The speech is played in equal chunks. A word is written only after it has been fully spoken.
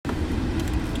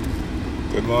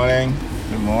Good morning,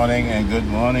 and good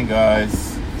morning,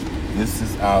 guys. This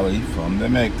is Ali from The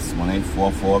Mix,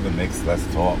 1844 The Mix. Let's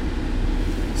talk.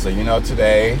 So,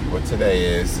 today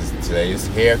is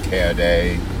hair care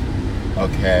day,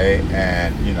 okay?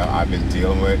 And, I've been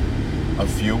dealing with a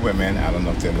few women. I don't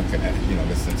know if they're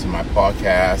listening to my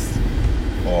podcast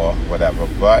or whatever,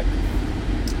 but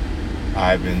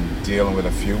I've been dealing with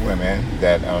a few women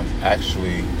that are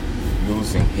actually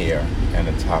losing hair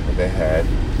in the top of their head.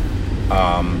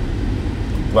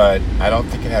 But I don't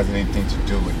think it has anything to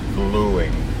do with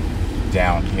gluing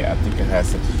down here. I think it has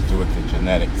something to do with the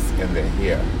genetics in their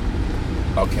hair.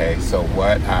 Okay, so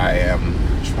what I am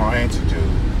trying to do,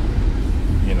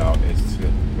 is to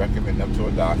recommend them to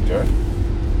a doctor.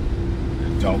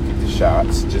 Don't get the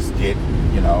shots, just get,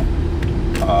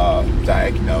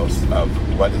 diagnosed of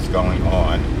what is going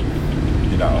on,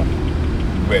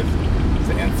 with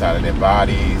the inside of their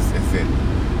bodies. Is it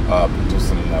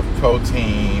producing enough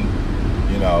protein?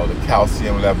 The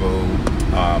calcium level,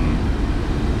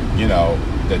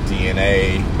 the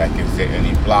DNA, like is there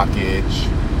any blockage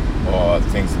or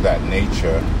things of that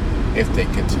nature, if they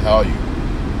can tell you.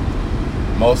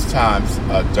 Most times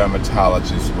a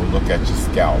dermatologist will look at your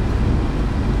scalp.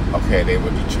 Okay, they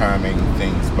will determine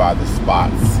things by the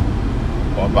spots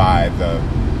or by the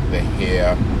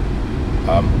hair,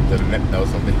 the lymph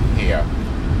nodes of the hair.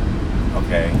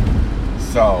 Okay,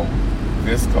 so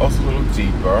this goes a little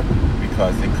deeper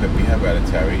because it could be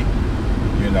hereditary,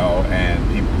 and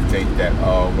people think that,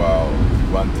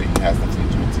 one thing has nothing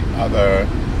to do with the other.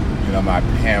 My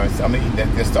parents,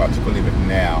 they're starting to believe it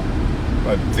now,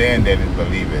 but then they didn't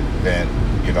believe it then.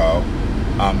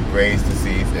 Graves'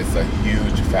 disease is a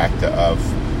huge factor of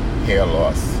hair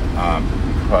loss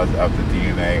because of the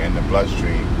DNA in the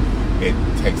bloodstream. It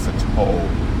takes a toll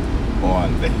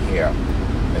on the hair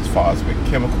as far as with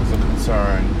chemicals are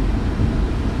concerned,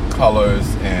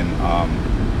 colors, and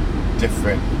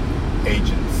different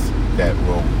agents that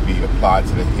will be applied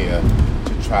to the hair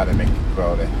to try to make it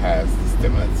grow that has the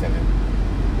stimulants in it.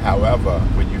 However,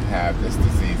 when you have this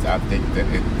disease, I think that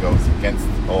it goes against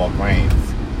all grains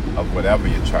of whatever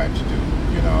you're trying to do.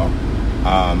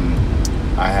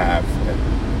 I have,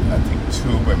 I think,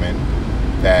 2 women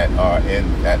that are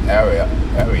in that area.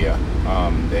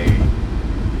 They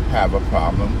have a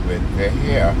problem with their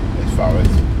hair as far as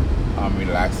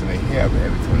relaxing their hair. But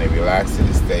every time they relax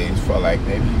it stays for like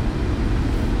maybe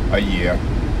a year,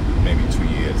 maybe 2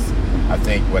 years. I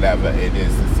think whatever it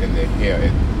is that's in their hair,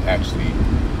 it actually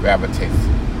gravitates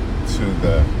to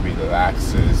the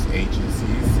relaxers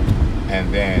agencies,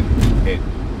 and then it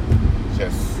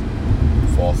just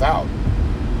falls out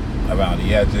around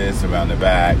the edges, around the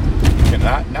back,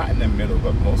 not in the middle,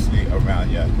 but mostly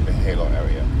around the halo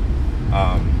area.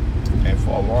 And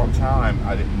for a long time,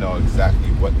 I didn't know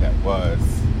exactly what that was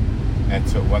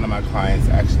until one of my clients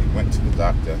actually went to the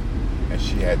doctor, and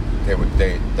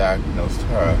they diagnosed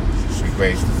her with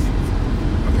Graves' disease.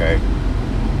 Okay,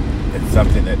 it's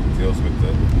something that deals with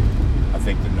the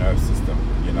nerve system.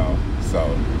 So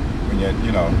when you're,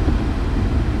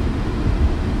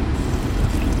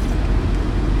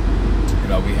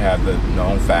 we have the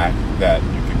known fact that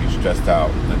you can be stressed out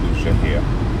and lose your hair.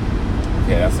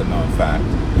 Okay, that's a known fact.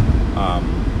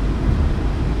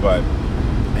 But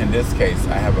in this case,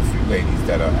 I have a few ladies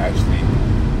that are actually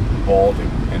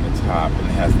balding in the top, and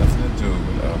it has nothing to do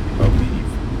with a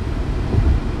weave.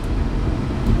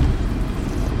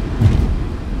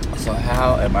 So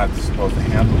how am I supposed to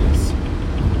handle this?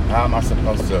 How am I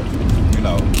supposed to,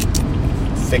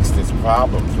 fix this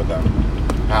problem for them?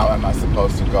 How am I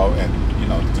supposed to go and,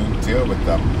 deal with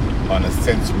them on a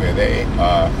sense where they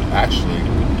are actually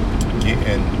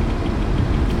getting,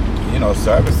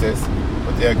 services,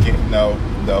 but they're getting no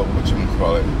they're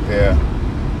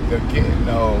getting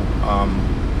no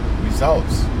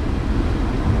results.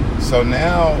 So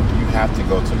now you have to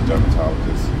go to the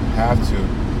dermatologist. You have to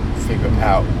figure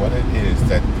out what it is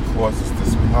that causes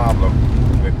this problem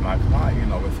with my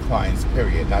client, with clients,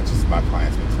 period. Not just my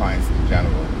clients, but clients in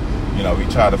general. We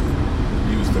try to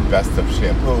use the best of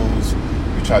shampoos.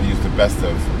 We try to use the best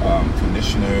of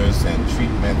conditioners and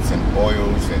treatments and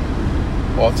oils and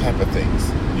all type of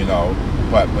things,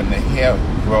 But when the hair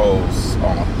grows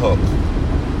on a hook,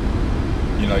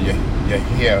 your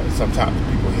hair, sometimes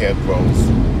people's hair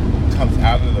comes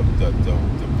out of the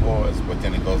pores, but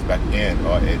then it goes back in,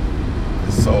 or it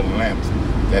is so limp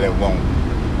that it won't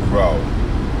grow.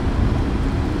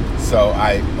 So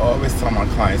I always tell my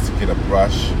clients to get a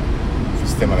brush for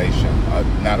stimulation,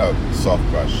 not a soft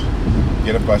brush.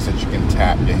 Get a brush that you can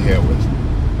tap your hair with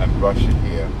and brush your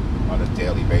hair on a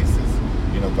daily basis.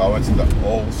 Go into the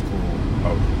old school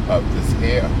of this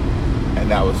hair And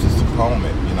that was just to comb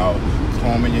it,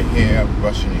 combing your hair,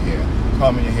 brushing your hair,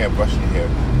 combing your hair, brushing your hair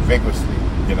vigorously,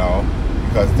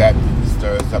 because that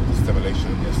stirs up the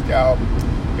stimulation in your scalp.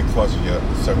 It causes your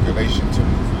circulation to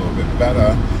move a little bit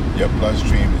better. Your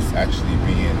bloodstream is actually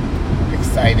being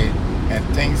excited, and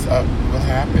things will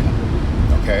happen,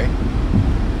 okay?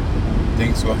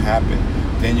 Things will happen.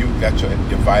 Then you got your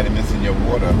vitamins in your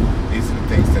water. These are the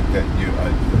things that you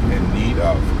are in need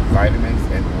of, vitamins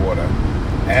and water.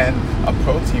 And a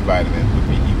protein vitamin would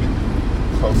be even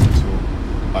closer to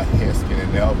a hair, skin,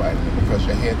 and nail vitamin, because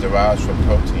your hair derives from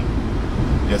protein.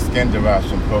 Your skin derives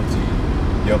from protein.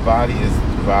 Your body is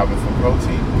deriving from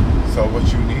protein. So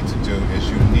what you need to do is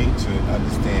you need to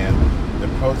understand the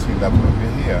protein level of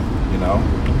your hair,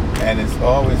 And it's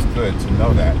always good to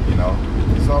know that,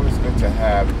 It's always good to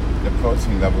have the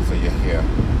protein levels of your hair.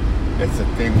 It's a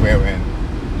thing wherein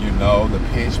the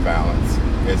pH balance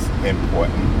is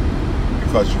important,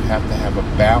 because you have to have a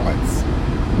balance,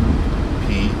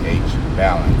 pH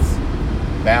balance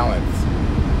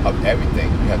of everything.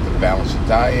 You have to balance your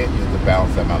diet, you have to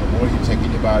balance the amount of water you take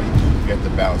in your body, you have to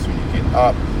balance when you get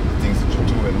up, the things that you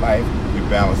do in life, you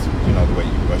balance, the way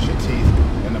you brush your teeth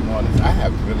in the mornings. I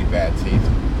have really bad teeth.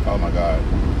 Oh my God.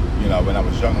 When I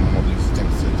was young, my mother used to take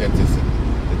us to the dentist, and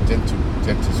the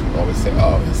dentist would always say,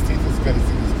 oh, his teeth is good, his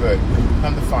teeth is good.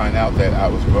 Come to find out that I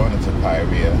was growing into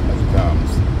pyorrhea as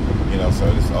gums. So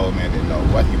this old man didn't know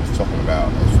what he was talking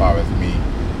about as far as me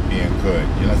being good.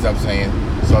 You know what I'm saying?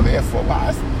 So therefore,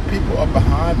 people are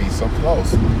behind me so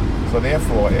close. So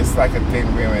therefore, it's like a thing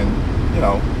wherein,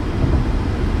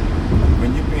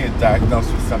 when you're being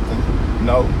diagnosed with something,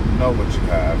 know what you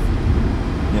have.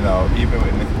 Even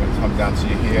when it comes down to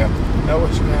your hair, know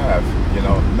what you have.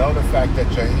 Know the fact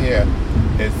that your hair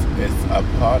is a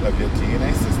part of your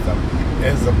DNA system,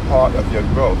 is a part of your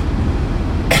growth.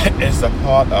 It's a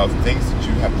part of things that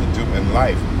you have to do in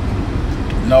life.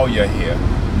 Know your hair.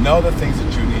 Know the things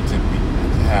that you need to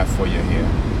have for your hair.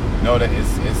 Know that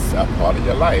it's a part of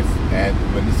your life, and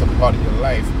when it's a part of your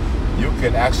life, you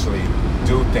can actually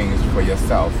do things for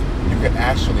yourself. You can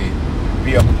actually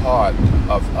be a part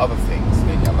of other things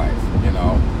in your life.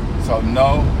 So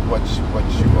know what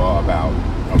you are about,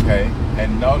 okay?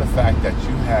 And know the fact that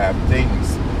you have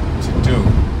things to do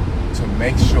to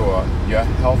make sure you're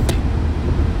healthy,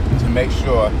 to make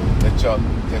sure that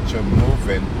you're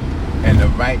moving in the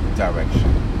right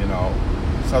direction,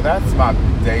 So that's my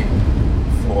day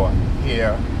for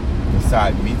here,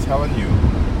 beside me telling you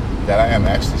that I am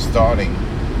actually starting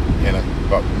in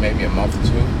about maybe a month or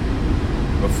two.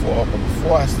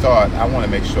 Before I start, I want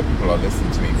to make sure people are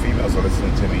listening to me, females are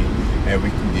listening to me, and we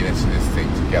can get into this thing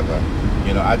together.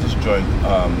 I just joined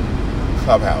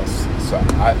Clubhouse, so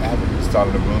I haven't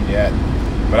started a room yet,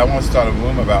 but I want to start a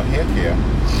room about hair care,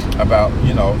 about,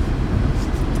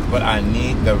 but I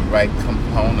need the right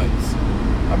components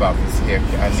about this hair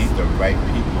care. I need the right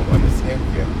people on this hair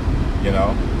care,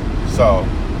 So,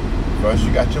 first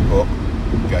you got your book,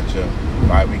 you got your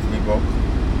bi-weekly book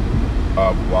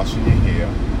of washing your hair,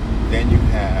 then you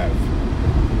have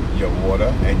your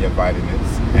water and your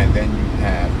vitamins, and then you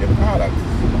have your products,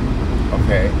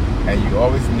 okay? And you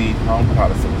always need home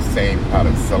products of the same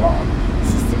product. Salon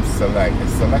System Select, it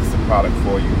selects the product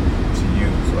for you to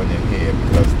use on your hair,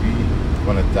 because we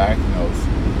want to diagnose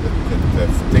the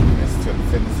thickness to the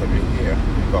thinness of your hair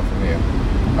and go from there.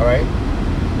 Alright?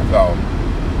 So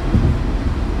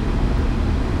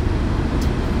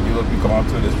you will be going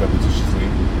through this repetitiously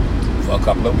for a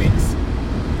couple of weeks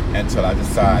until I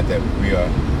decide that we are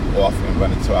off and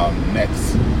running to our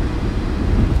next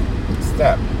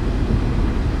step.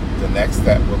 The next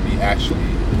step will be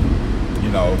actually,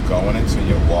 going into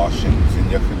your washings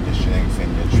and your conditionings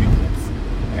and your treatments,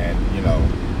 and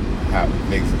how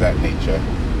things of that nature,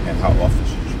 and how often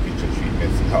should you get your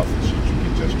treatments, and how often should you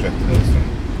get your strengtheners,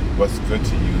 and what's good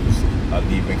to use. A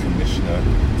leave-in conditioner,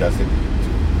 does it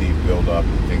leave build-up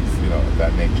and things, of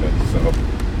that nature. So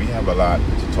we have a lot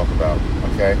to talk about,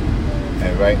 okay?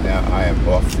 And right now I am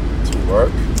off to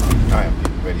work. I am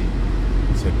getting ready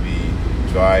to be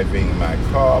driving my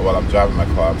car. Well, I'm driving my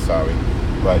car, I'm sorry.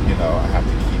 But, I have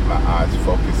to keep my eyes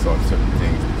focused on certain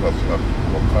things, because, people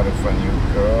will cut in front of you.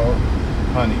 Girl,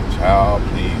 honey, child,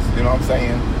 please. You know what I'm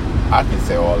saying? I can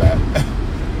say all that.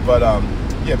 But,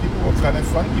 yeah, people will cut in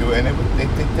front of you, and they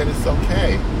think that it's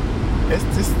okay. It's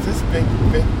this big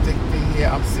thick thing here.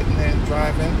 I'm sitting there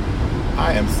driving.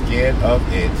 I am scared of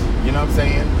it. You know what I'm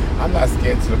saying? I'm not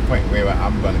scared to the point where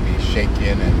I'm going to be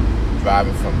shaking and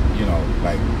driving from,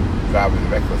 like driving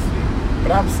recklessly.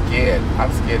 But I'm scared.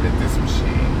 I'm scared that this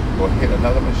machine will hit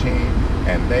another machine,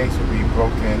 and legs will be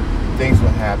broken. Things will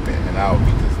happen, and I'll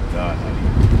be just done,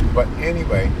 honey. But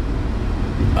anyway,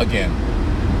 Again,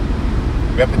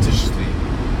 repetitiously,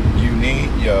 you need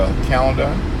your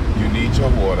calendar, you need your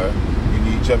water, you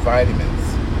need your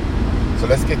vitamins. So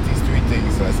let's get these three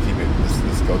things and let's keep it.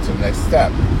 Let's go to the next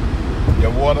step.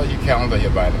 Your water, your calendar,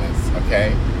 your vitamins.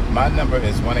 Okay? My number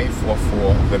is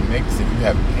 1-844-THE-MIX. If you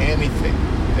have anything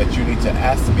that you need to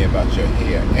ask me about your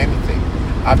hair, anything.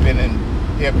 I've been in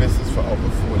hair business for over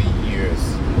 40 years.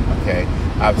 Okay?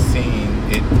 I've seen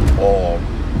it all.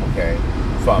 Okay?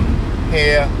 From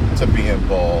hair to being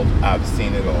bald, I've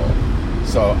seen it all.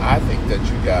 So I think that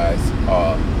you guys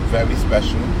are very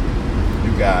special.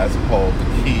 You guys hold the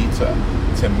key to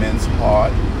men's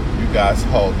heart. You guys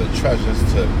hold the treasures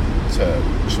to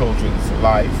children's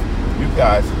life. You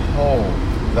guys hold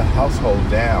the household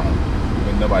down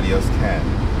when nobody else can.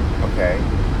 Okay?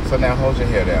 So now hold your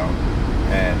hair down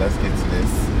and let's get to this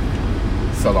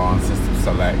Salon System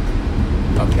Select.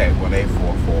 Okay,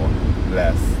 1-844,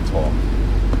 let's talk.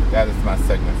 That is my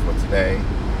segment for today,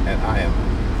 and I am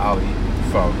Ali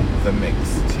from The Mix,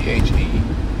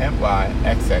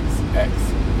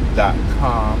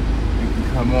 TheMyXXX.com. You can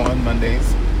come on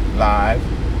Mondays live,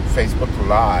 Facebook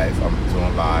Live. I'm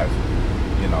doing live,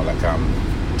 like I'm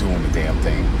doing the damn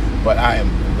thing. But I am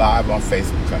live on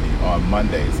Facebook, honey, on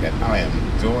Mondays, and I am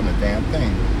doing the damn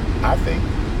thing, I think.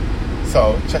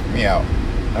 So check me out.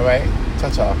 All right?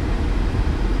 Cha-cha.